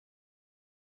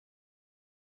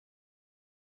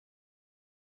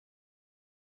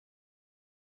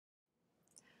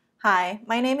Hi,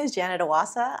 my name is Janet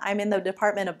Iwasa. I'm in the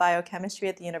Department of Biochemistry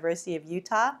at the University of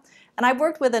Utah, and I've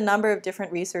worked with a number of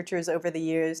different researchers over the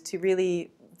years to really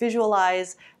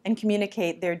visualize and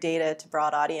communicate their data to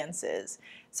broad audiences.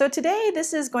 So today,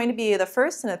 this is going to be the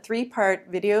first in a three-part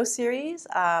video series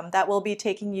that will be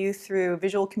taking you through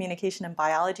visual communication in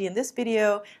biology in this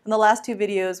video, and the last two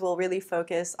videos will really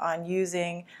focus on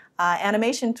using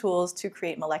animation tools to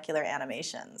create molecular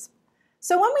animations.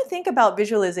 So when we think about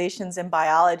visualizations in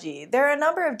biology, there are a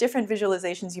number of different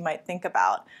visualizations you might think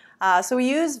about. So we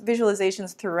use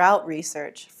visualizations throughout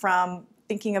research, from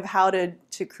thinking of how to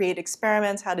create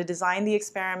experiments, how to design the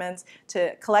experiments,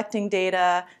 to collecting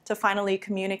data, to finally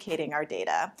communicating our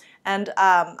data. And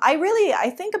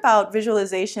I think about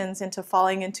visualizations into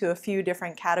falling into a few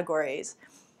different categories.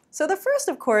 So the first,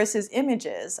 of course, is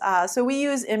images. So we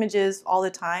use images all the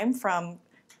time, from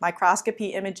microscopy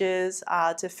images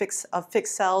to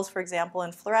fixed cells, for example,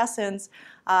 in fluorescence,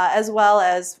 as well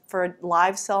as for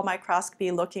live cell microscopy,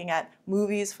 looking at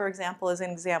movies, for example, as an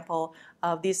example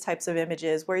of these types of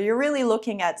images, where you're really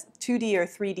looking at 2D or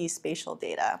 3D spatial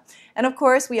data. And of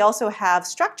course, we also have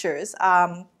structures,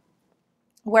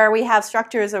 where we have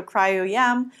structures of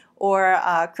cryo-EM or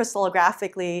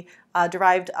crystallographically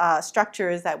derived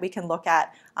structures that we can look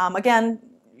at. Again,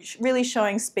 really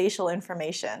showing spatial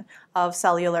information of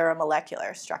cellular or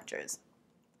molecular structures.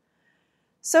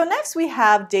 So next we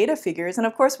have data figures, and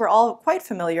of course we're all quite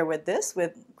familiar with this,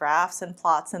 with graphs and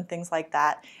plots and things like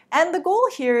that. And the goal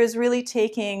here is really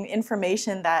taking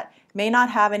information that may not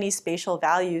have any spatial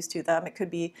values to them. It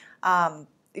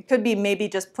could be maybe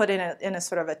just put in a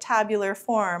sort of a tabular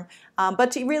form,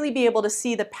 but to really be able to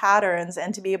see the patterns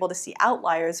and to be able to see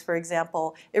outliers, for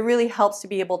example, it really helps to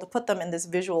be able to put them in this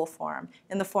visual form,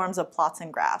 in the forms of plots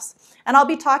and graphs. And I'll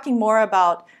be talking more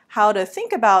about how to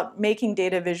think about making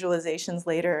data visualizations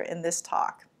later in this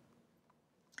talk.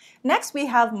 Next, we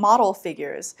have model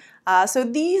figures. So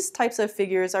these types of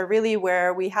figures are really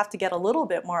where we have to get a little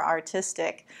bit more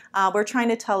artistic. We're trying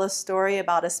to tell a story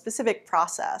about a specific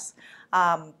process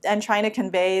and trying to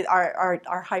convey our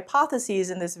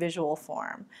hypotheses in this visual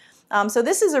form. So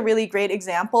this is a really great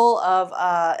example of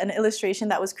an illustration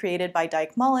that was created by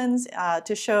Dyke Mullins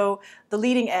to show the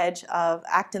leading edge of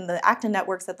the actin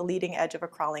networks at the leading edge of a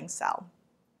crawling cell.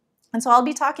 And so I'll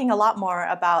be talking a lot more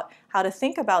about how to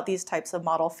think about these types of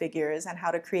model figures and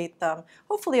how to create them,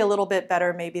 hopefully a little bit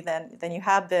better maybe than you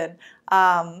have been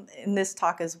in this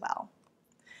talk as well.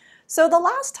 So the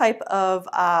last type of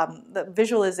the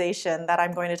visualization that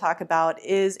I'm going to talk about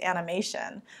is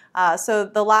animation. So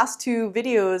the last two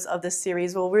videos of this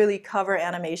series will really cover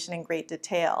animation in great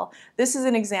detail. This is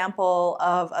an example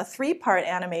of a three-part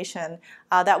animation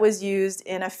that was used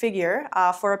in a figure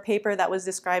for a paper that was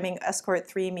describing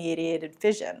escort-3 mediated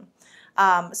fission.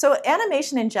 So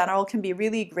animation in general can be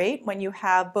really great when you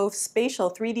have both spatial,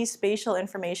 3D spatial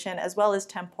information, as well as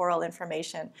temporal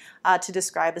information to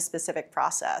describe a specific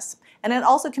process. And it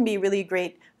also can be really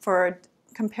great for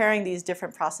comparing these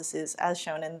different processes, as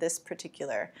shown in this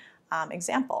particular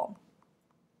example.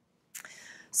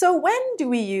 So when do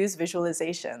we use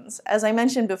visualizations? As I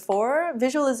mentioned before,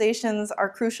 visualizations are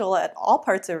crucial at all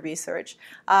parts of research.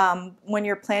 When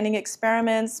you're planning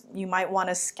experiments, you might want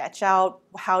to sketch out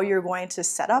how you're going to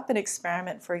set up an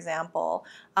experiment, for example.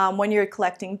 When you're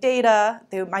collecting data,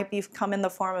 they might come in the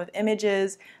form of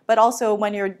images, but also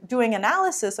when you're doing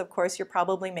analysis, of course, you're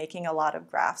probably making a lot of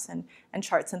graphs and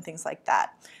charts and things like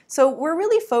that. So we're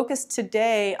really focused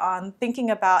today on thinking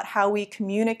about how we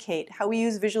communicate, how we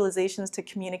use visualizations to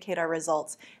communicate our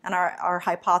results and our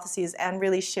hypotheses and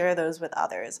really share those with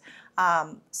others.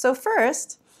 So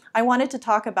first, I wanted to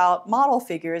talk about model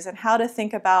figures and how to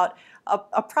think about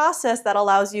a process that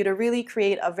allows you to really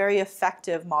create a very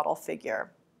effective model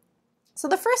figure. So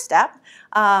the first step,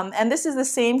 and this is the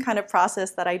same kind of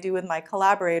process that I do with my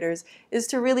collaborators, is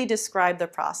to really describe the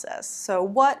process. So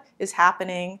what is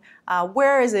happening?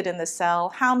 Where is it in the cell?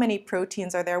 How many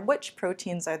proteins are there? Which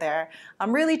proteins are there?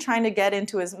 I'm really trying to get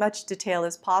into as much detail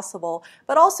as possible,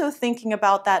 but also thinking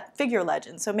about that figure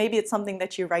legend. So maybe it's something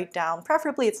that you write down.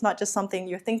 Preferably it's not just something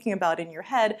you're thinking about in your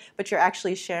head, but you're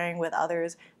actually sharing with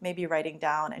others, maybe writing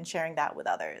down and sharing that with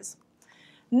others.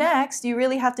 Next, you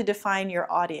really have to define your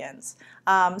audience.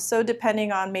 So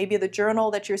depending on maybe the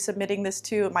journal that you're submitting this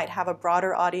to, it might have a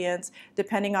broader audience.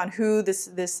 Depending on who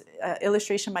this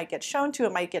illustration might get shown to,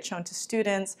 it might get shown to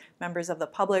students, members of the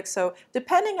public. So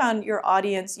depending on your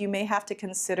audience, you may have to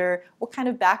consider what kind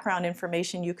of background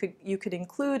information you could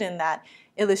include in that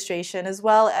illustration, as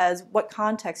well as what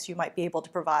context you might be able to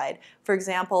provide. For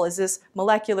example, is this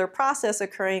molecular process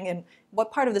occurring in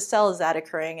what part of the cell is that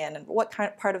occurring in, and what kind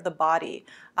of part of the body?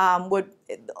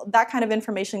 That kind of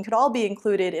information could all be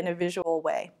included in a visual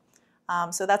way.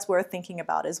 So that's worth thinking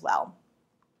about as well.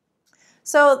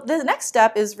 So the next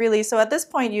step is really, so at this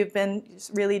point you've been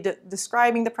really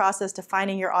describing the process,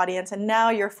 defining your audience, and now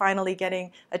you're finally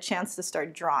getting a chance to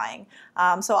start drawing.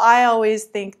 So I always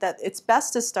think that it's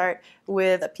best to start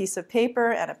with a piece of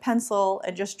paper and a pencil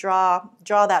and just draw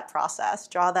that process,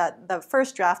 draw the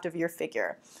first draft of your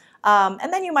figure.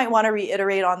 And then you might want to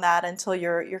reiterate on that until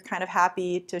you're kind of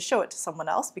happy to show it to someone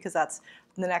else, because that's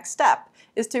the next step.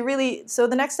 So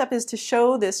the next step is to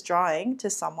show this drawing to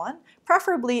someone,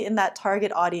 preferably in that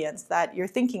target audience that you're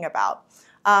thinking about.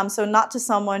 So not to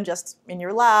someone just in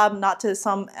your lab, not to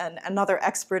another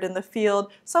expert in the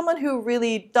field, someone who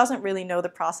really doesn't really know the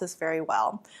process very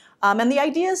well. And the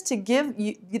idea is to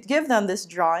give them this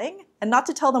drawing and not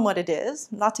to tell them what it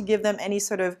is, not to give them any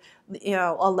sort of,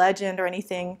 a legend or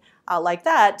anything like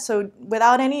that. So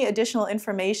without any additional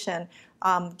information,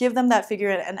 give them that figure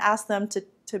and ask them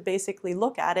to basically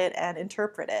look at it and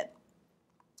interpret it.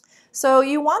 So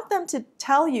you want them to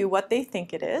tell you what they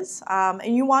think it is,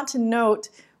 and you want to note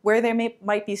where they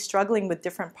might be struggling with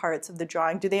different parts of the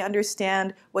drawing. Do they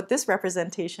understand what this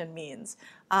representation means?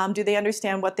 Do they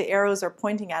understand what the arrows are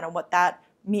pointing at and what that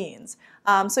means?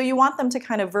 So you want them to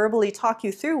kind of verbally talk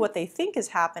you through what they think is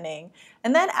happening,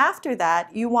 and then after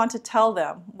that you want to tell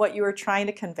them what you are trying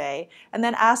to convey, and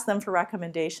then ask them for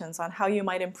recommendations on how you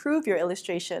might improve your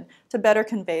illustration to better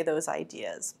convey those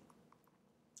ideas.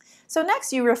 So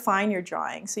next you refine your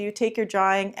drawing. So you take your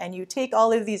drawing and you take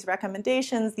all of these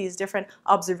recommendations, these different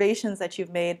observations that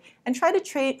you've made, and try to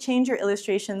change your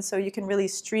illustration so you can really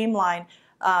streamline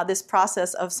this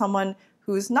process of someone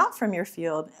who's not from your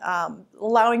field,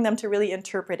 allowing them to really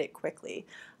interpret it quickly.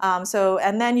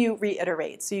 And then you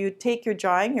reiterate. So you take your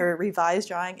drawing, your revised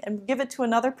drawing, and give it to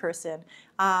another person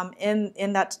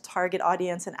in that target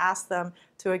audience and ask them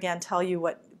to again tell you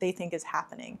what they think is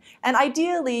happening. And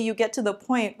ideally you get to the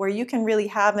point where you can really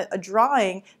have a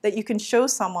drawing that you can show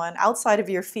someone outside of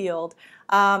your field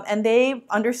and they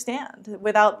understand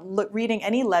without reading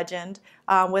any legend,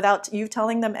 without you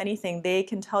telling them anything. They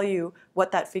can tell you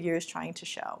what that figure is trying to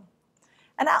show.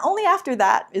 And only after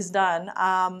that is done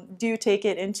do you take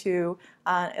it into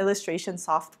illustration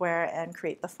software and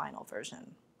create the final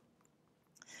version.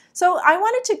 So I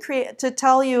wanted to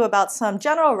tell you about some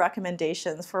general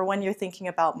recommendations for when you're thinking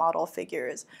about model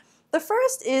figures. The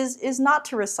first is not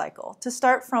to recycle, to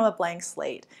start from a blank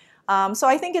slate. So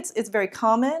I think it's very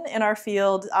common in our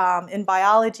field in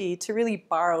biology to really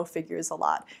borrow figures a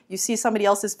lot. You see somebody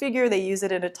else's figure, they use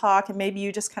it in a talk, and maybe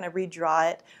you just kind of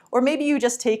redraw it, or maybe you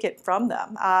just take it from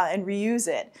them and reuse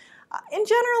it. In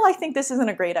general, I think this isn't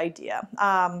a great idea.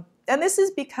 And this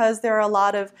is because there are a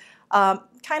lot of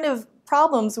kind of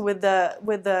problems with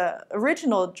the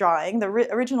original drawing, the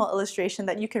original illustration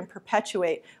that you can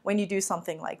perpetuate when you do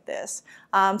something like this.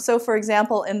 So for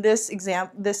example, in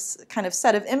this kind of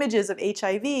set of images of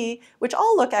HIV, which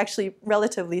all look actually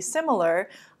relatively similar,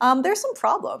 there's some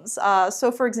problems. So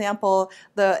for example,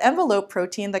 the envelope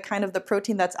protein, the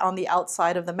protein that's on the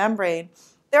outside of the membrane,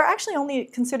 there are actually only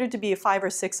considered to be 5 or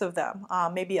 6 of them,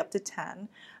 maybe up to 10.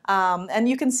 And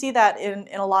you can see that in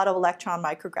a lot of electron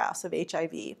micrographs of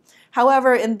HIV.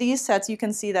 However, in these sets you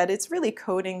can see that it's really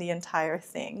coding the entire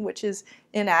thing, which is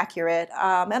inaccurate.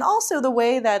 And also the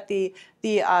way that the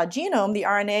genome, the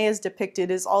RNA, is depicted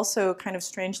is also kind of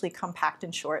strangely compact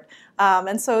and short.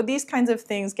 And so these kinds of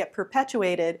things get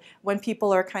perpetuated when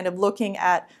people are kind of looking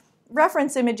at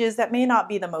reference images that may not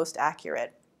be the most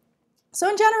accurate. So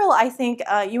in general, I think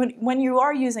when you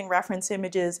are using reference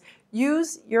images,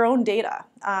 use your own data.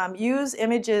 Use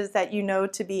images that you know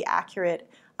to be accurate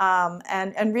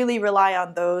and really rely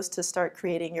on those to start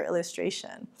creating your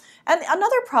illustration. And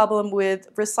another problem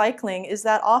with recycling is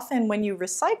that often when you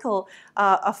recycle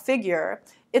a figure,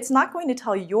 it's not going to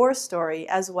tell your story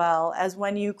as well as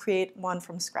when you create one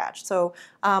from scratch. So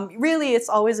really, it's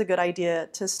always a good idea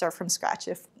to start from scratch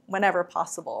whenever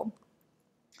possible.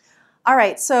 All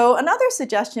right, so another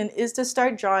suggestion is to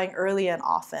start drawing early and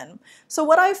often. So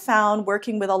what I've found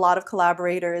working with a lot of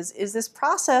collaborators is this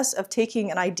process of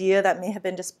taking an idea that may have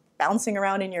been just bouncing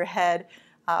around in your head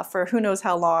for who knows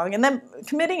how long. And then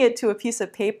committing it to a piece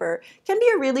of paper can be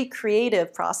a really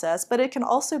creative process, but it can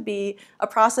also be a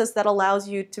process that allows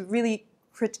you to really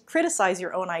criticize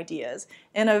your own ideas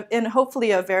in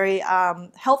hopefully a very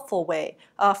helpful way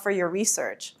for your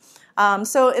research.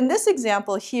 So in this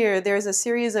example here, there's a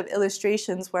series of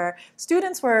illustrations where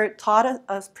students were taught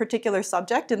a particular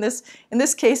subject. In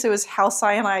this case, it was how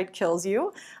cyanide kills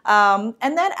you, and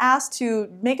then asked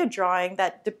to make a drawing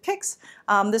that depicts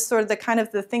this sort of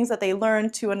the things that they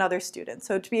learned to another student.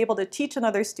 So to be able to teach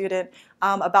another student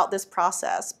about this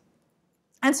process.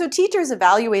 And so teachers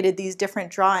evaluated these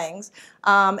different drawings,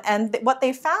 and what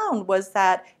they found was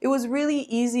that it was really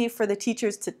easy for the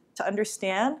teachers to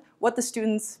understand what the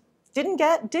students did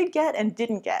get, and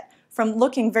didn't get from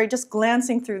just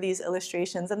glancing through these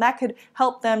illustrations, and that could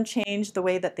help them change the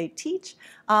way that they teach.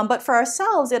 But for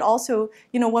ourselves, it also,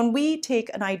 when we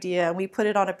take an idea and we put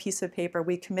it on a piece of paper,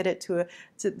 we commit it to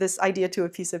this idea to a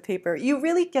piece of paper, you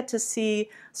really get to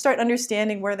start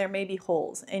understanding where there may be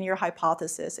holes in your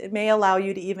hypothesis. It may allow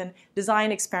you to even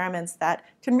design experiments that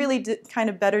can really kind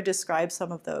of better describe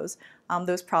some of those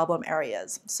problem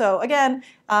areas. So again,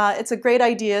 it's a great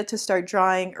idea to start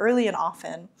drawing early and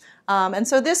often. And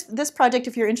so this project,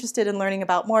 if you're interested in learning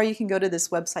about more, you can go to this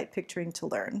website, Picturing to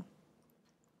Learn.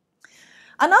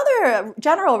 Another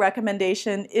general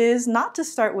recommendation is not to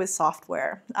start with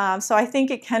software. So I think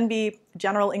it can be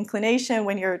general inclination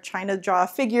when you're trying to draw a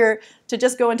figure to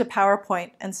just go into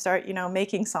PowerPoint and start,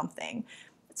 making something.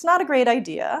 It's not a great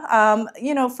idea.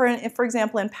 For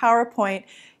example, in PowerPoint,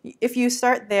 if you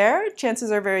start there, chances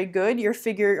are very good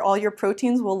all your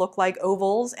proteins will look like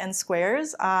ovals and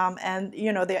squares, and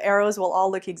the arrows will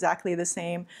all look exactly the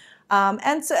same.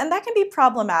 And that can be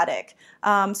problematic.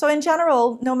 So in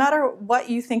general, no matter what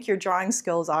you think your drawing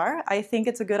skills are, I think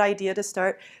it's a good idea to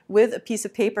start with a piece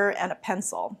of paper and a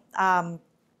pencil.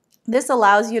 This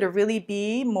allows you to really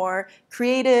be more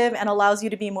creative and allows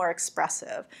you to be more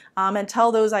expressive and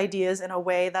tell those ideas in a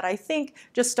way that I think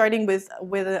just starting with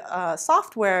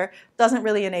software doesn't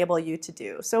really enable you to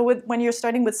do. So when you're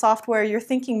starting with software, you're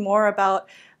thinking more about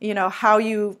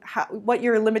what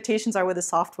your limitations are with the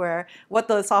software, what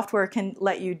the software can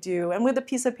let you do. And with a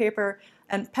piece of paper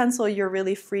and pencil, you're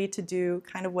really free to do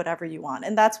kind of whatever you want.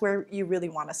 And that's where you really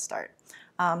want to start.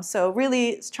 So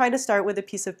really try to start with a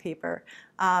piece of paper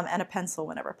and a pencil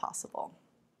whenever possible.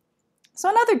 So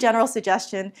another general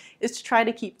suggestion is to try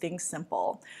to keep things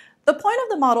simple. The point of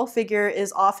the model figure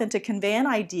is often to convey an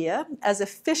idea as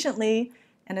efficiently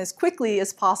and as quickly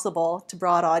as possible to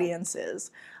broad audiences.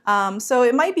 So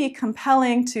it might be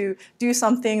compelling to do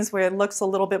some things where it looks a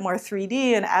little bit more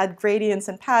 3D and add gradients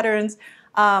and patterns,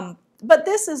 but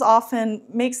this often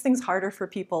makes things harder for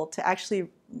people to actually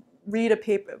read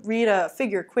a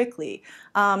figure quickly.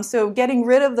 So getting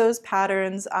rid of those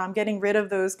patterns, getting rid of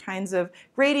those kinds of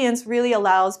gradients really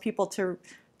allows people to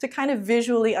kind of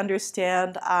visually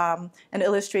understand an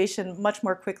illustration much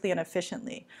more quickly and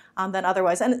efficiently than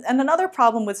otherwise. And another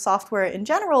problem with software in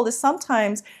general is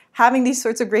sometimes having these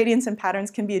sorts of gradients and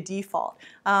patterns can be a default.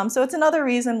 So it's another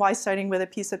reason why starting with a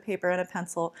piece of paper and a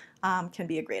pencil can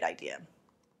be a great idea.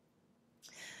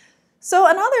 So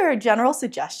another general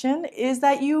suggestion is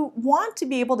that you want to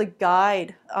be able to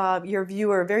guide your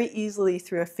viewer very easily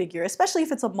through a figure, especially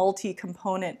if it's a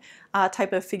multi-component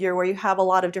type of figure where you have a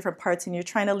lot of different parts and you're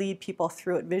trying to lead people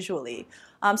through it visually.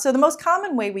 So the most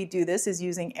common way we do this is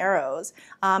using arrows.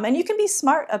 And you can be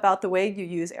smart about the way you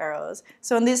use arrows.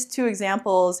 So in these two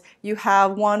examples, you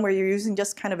have one where you're using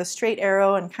just kind of a straight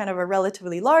arrow and kind of a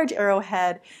relatively large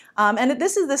arrowhead. And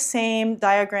this is the same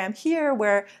diagram here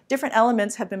where different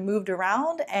elements have been moved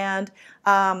around and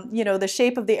the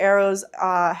shape of the arrows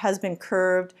has been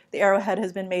curved, the arrowhead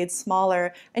has been made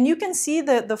smaller, and you can see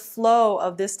the flow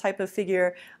of this type of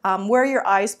figure, where your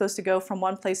eye is supposed to go from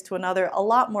one place to another a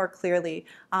lot more clearly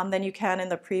than you can in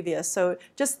the previous. So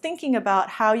just thinking about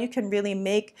how you can really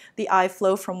make the eye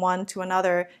flow from one to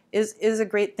another is a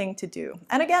great thing to do.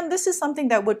 And again, this is something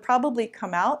that would probably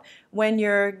come out when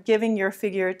you're giving your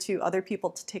figure to other people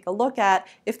to take a look at.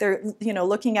 If they're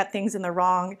looking at things in the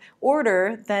wrong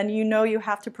order, then you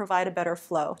have to provide a better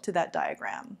flow to that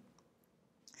diagram.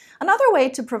 Another way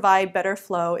to provide better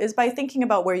flow is by thinking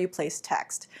about where you place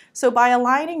text. So by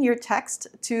aligning your text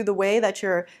to the way that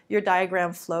your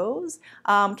diagram flows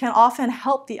can often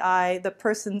help the eye,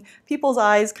 people's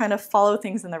eyes kind of follow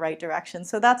things in the right direction.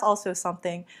 So that's also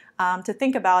something to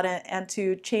think about and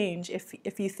to change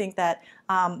if you think that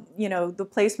the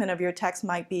placement of your text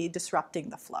might be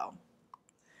disrupting the flow.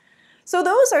 So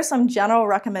those are some general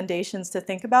recommendations to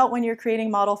think about when you're creating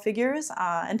model figures.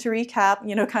 And to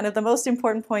recap, kind of the most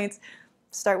important points,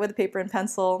 start with a paper and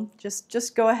pencil,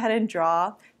 just go ahead and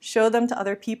draw, show them to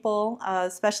other people,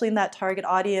 especially in that target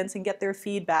audience, and get their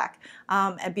feedback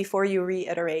and before you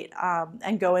reiterate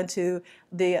and go into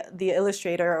the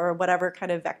Illustrator or whatever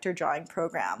kind of vector drawing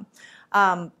program.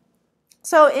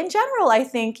 So in general, I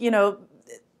think,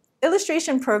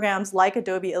 illustration programs like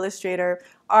Adobe Illustrator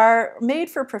are made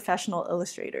for professional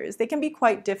illustrators. They can be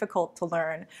quite difficult to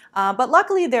learn, but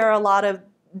luckily there are a lot of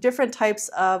different types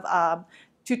of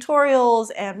tutorials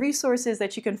and resources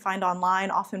that you can find online,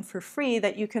 often for free,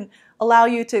 that you can allow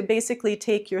you to basically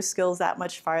take your skills that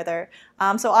much farther.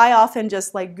 So I often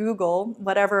just Google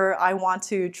whatever I want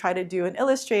to try to do in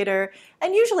Illustrator,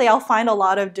 and usually I'll find a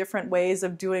lot of different ways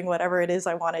of doing whatever it is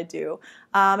I want to do.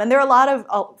 And there are a lot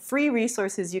of free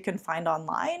resources you can find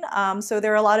online. So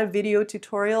there are a lot of video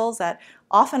tutorials that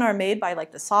often are made by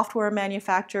the software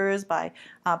manufacturers, by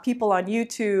people on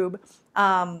YouTube.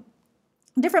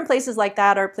 Different places like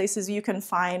that are places you can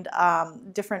find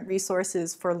different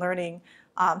resources for learning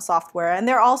software. And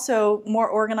there are also more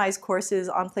organized courses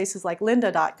on places like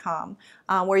lynda.com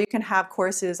where you can have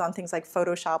courses on things like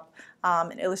Photoshop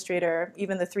and Illustrator,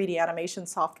 even the 3D animation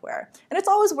software. And it's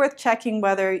always worth checking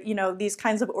whether these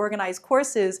kinds of organized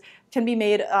courses can be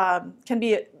made,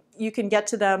 you can get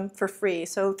to them for free.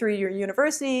 So through your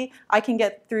university, I can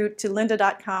get through to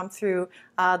lynda.com through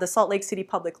the Salt Lake City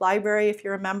Public Library, if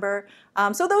you're a member.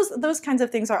 So those kinds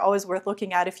of things are always worth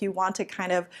looking at if you want to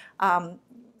kind of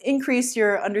increase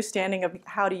your understanding of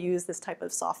how to use this type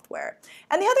of software.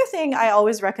 And the other thing I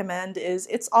always recommend is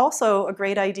it's also a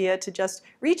great idea to just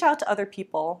reach out to other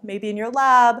people, maybe in your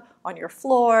lab, on your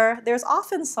floor. There's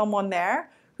often someone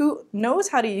there who knows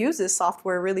how to use this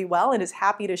software really well and is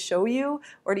happy to show you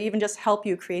or to even just help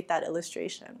you create that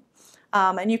illustration.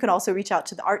 And you can also reach out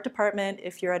to the art department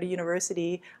if you're at a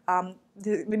university.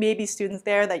 There may be students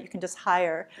there that you can just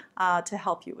hire to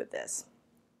help you with this.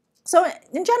 So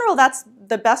in general, that's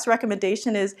the best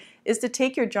recommendation is to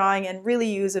take your drawing and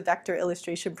really use a vector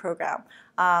illustration program.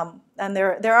 And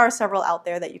there are several out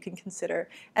there that you can consider.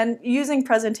 And using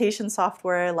presentation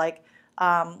software like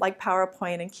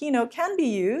PowerPoint and Keynote can be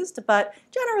used, but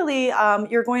generally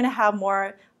you're going to have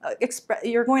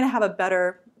a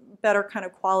better kind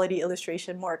of quality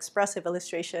illustration, more expressive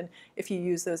illustration if you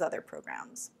use those other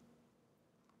programs.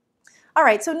 All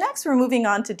right, so next we're moving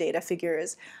on to data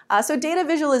figures. So data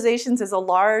visualizations is a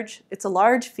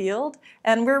large field,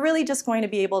 and we're really just going to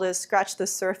be able to scratch the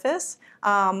surface.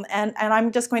 And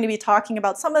I'm just going to be talking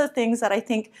about some of the things that I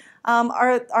think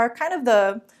are kind of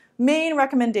the main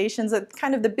recommendations,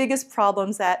 kind of the biggest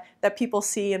problems that people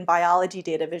see in biology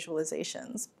data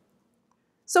visualizations.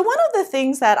 So one of the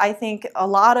things that I think a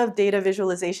lot of data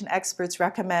visualization experts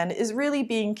recommend is really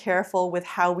being careful with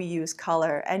how we use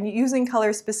color, and using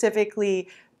color specifically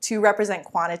to represent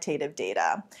quantitative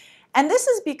data. And this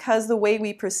is because the way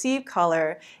we perceive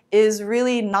color is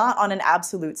really not on an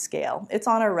absolute scale. It's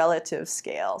on a relative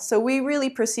scale. So we really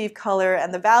perceive color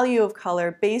and the value of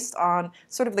color based on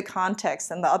sort of the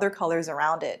context and the other colors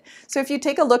around it. So if you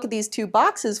take a look at these two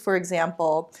boxes, for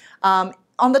example,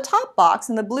 on the top box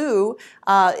in the blue,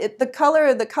 the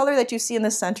color that you see in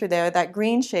the center there, that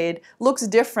green shade, looks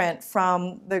different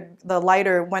from the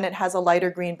lighter when it has a lighter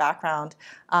green background.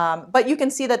 But you can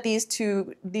see that these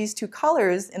two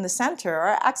colors in the center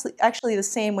are actually the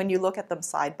same when you look at them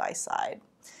side by side.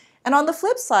 And on the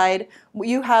flip side,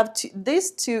 you have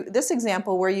this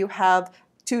example where you have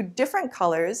two different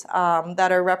colors that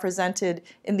are represented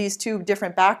in these two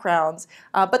different backgrounds,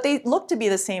 but they look to be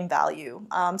the same value.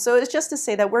 So it's just to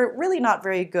say that we're really not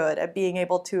very good at being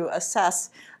able to assess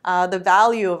the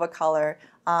value of a color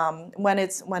when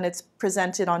it's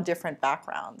presented on different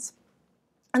backgrounds.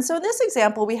 And so in this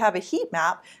example, we have a heat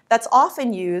map that's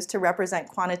often used to represent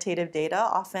quantitative data,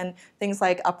 often things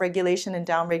like upregulation and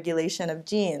downregulation of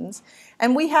genes.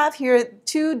 And we have here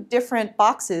two different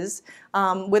boxes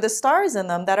with the stars in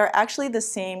them that are actually the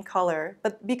same color,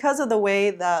 but because of the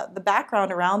way the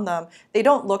background around them, they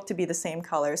don't look to be the same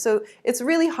color. So it's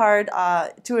really hard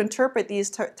to interpret these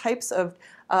types of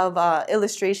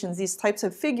illustrations, these types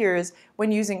of figures, when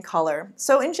using color.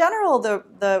 So in general,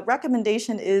 the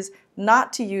recommendation is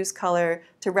not to use color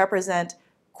to represent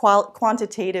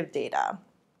quantitative data.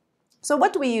 So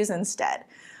what do we use instead?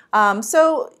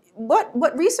 So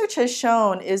what research has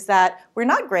shown is that we're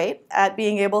not great at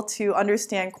being able to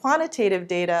understand quantitative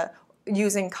data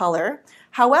using color.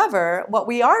 However, what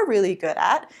we are really good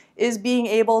at is being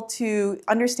able to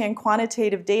understand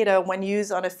quantitative data when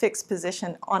used on a fixed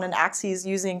position on an axis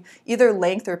using either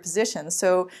length or position.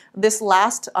 So this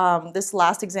last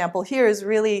example here is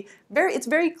really it's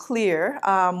very clear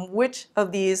which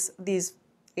of these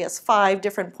 5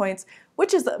 different points,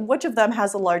 which of them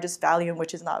has the largest value and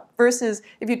which is not. Versus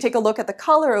if you take a look at the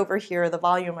color over here, the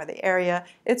volume or the area,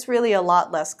 it's really a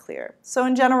lot less clear. So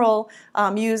in general,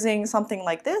 using something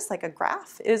like this, like a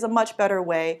graph, is a much better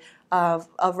way of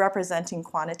representing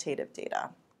quantitative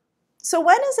data. So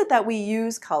when is it that we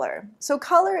use color? So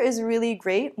color is really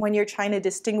great when you're trying to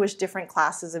distinguish different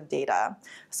classes of data.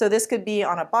 So this could be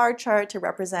on a bar chart to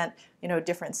represent,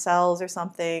 different cells or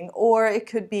something, or it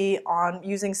could be on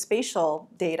using spatial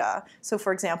data. So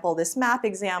for example, this map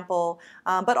example,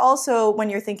 but also when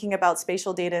you're thinking about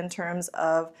spatial data in terms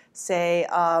of, say,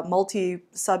 a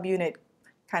multi-subunit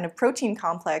kind of protein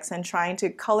complex and trying to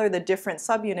color the different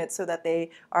subunits so that they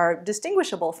are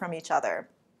distinguishable from each other.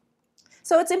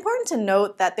 So it's important to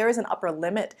note that there is an upper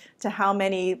limit to how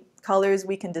many colors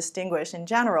we can distinguish in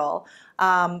general.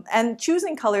 And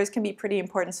choosing colors can be pretty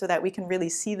important so that we can really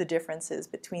see the differences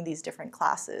between these different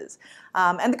classes.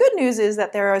 And the good news is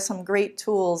that there are some great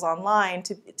tools online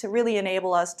to really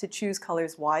enable us to choose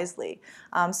colors wisely.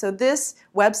 So this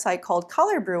website called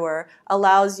Color Brewer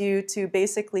allows you to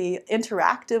basically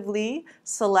interactively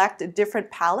select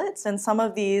different palettes, and some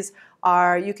of these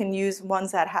you can use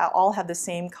ones that all have the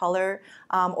same color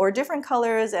or different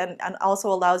colors, and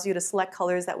also allows you to select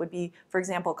colors that would be, for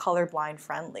example, colorblind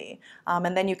friendly.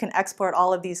 And then you can export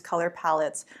all of these color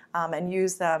palettes and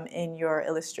use them in your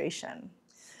illustration.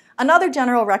 Another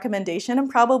general recommendation, and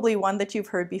probably one that you've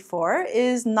heard before,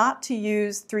 is not to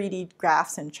use 3D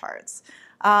graphs and charts.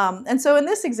 And so in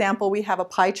this example, we have a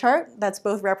pie chart that's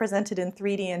both represented in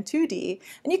 3D and 2D.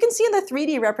 And you can see in the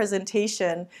 3D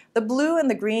representation, the blue and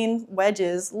the green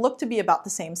wedges look to be about the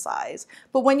same size.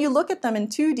 But when you look at them in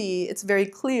 2D, it's very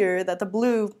clear that the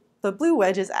blue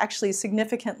wedge is actually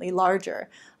significantly larger.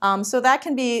 So that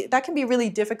can be really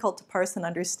difficult to parse and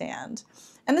understand.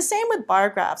 And the same with bar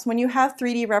graphs. When you have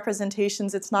 3D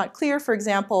representations, it's not clear, for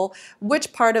example,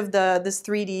 which part of this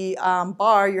 3D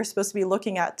bar you're supposed to be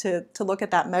looking at to look at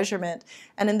that measurement.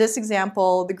 And in this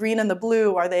example, the green and the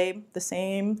blue, are they the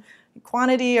same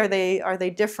quantity? Are they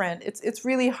different? It's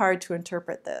really hard to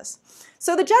interpret this.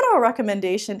 So the general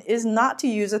recommendation is not to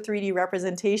use a 3D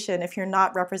representation if you're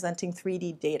not representing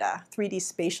 3D data, 3D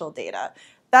spatial data.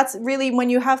 That's really,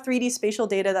 when you have 3D spatial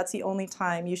data, that's the only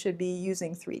time you should be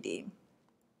using 3D.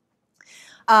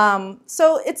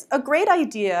 So it's a great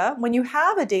idea when you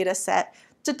have a data set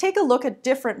to take a look at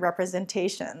different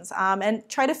representations and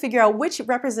try to figure out which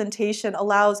representation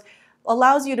allows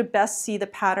you to best see the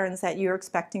patterns that you're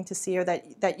expecting to see or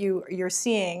that you're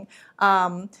seeing.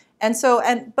 But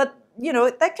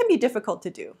that can be difficult to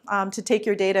do. To take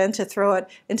your data and to throw it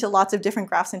into lots of different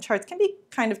graphs and charts can be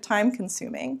kind of time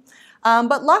consuming.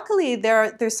 But luckily,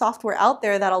 there's software out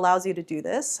there that allows you to do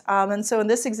this. And so in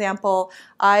this example,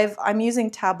 I'm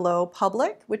using Tableau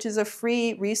Public, which is a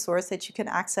free resource that you can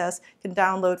access, can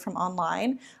download from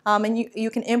online. And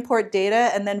you can import data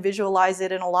and then visualize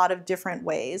it in a lot of different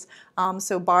ways.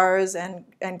 So bars and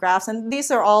graphs, and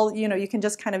these are all, you can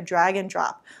just kind of drag and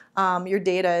drop your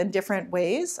data in different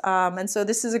ways. And so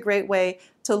this is a great way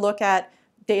to look at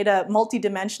data,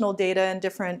 multi-dimensional data,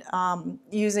 and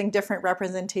using different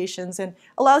representations, and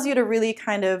allows you to really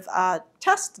kind of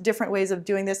test different ways of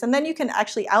doing this. And then you can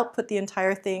actually output the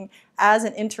entire thing as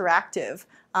an interactive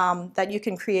that you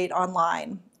can create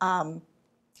online.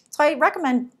 So I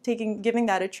recommend giving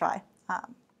that a try.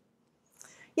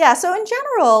 Yeah, so in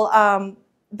general,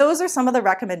 those are some of the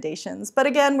recommendations. But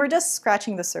again, we're just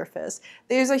scratching the surface.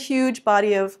 There's a huge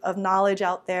body of knowledge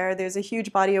out there. There's a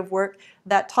huge body of work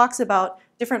that talks about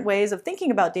different ways of thinking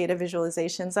about data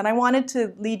visualizations. And I wanted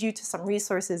to lead you to some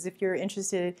resources if you're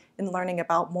interested in learning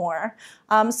about more.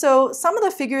 So some of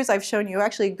the figures I've shown you,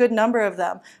 actually a good number of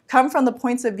them, come from the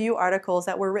Points of View articles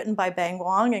that were written by Bang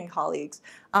Wang and colleagues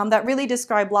that really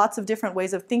describe lots of different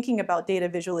ways of thinking about data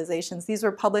visualizations. These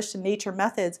were published in Nature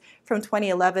Methods from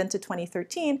 2011 to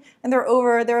 2013, and there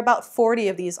are about 40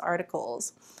 of these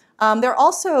articles. There are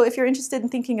also, if you're interested in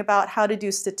thinking about how to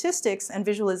do statistics and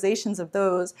visualizations of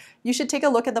those, you should take a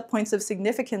look at the Points of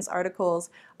Significance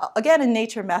articles, again in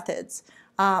Nature Methods.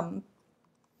 And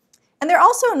there are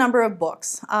also a number of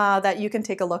books that you can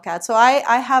take a look at. So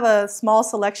I have a small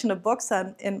selection of books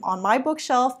on my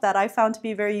bookshelf that I found to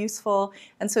be very useful.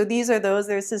 And so these are those.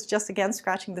 This is just, again,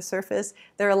 scratching the surface.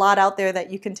 There are a lot out there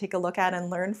that you can take a look at and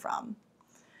learn from.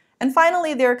 And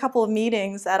finally, there are a couple of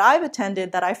meetings that I've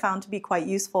attended that I found to be quite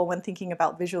useful when thinking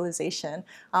about visualization.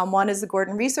 One is the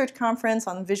Gordon Research Conference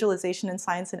on Visualization in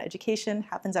Science and Education,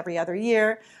 happens every other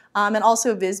year, and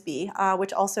also VISB,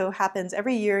 which also happens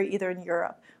every year either in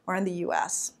Europe or in the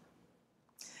US.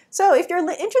 So if you're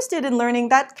interested in learning,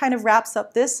 that kind of wraps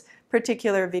up this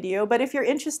particular video, but if you're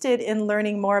interested in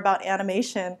learning more about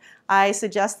animation, I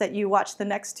suggest that you watch the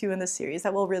next two in the series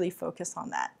that will really focus on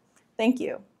that. Thank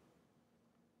you.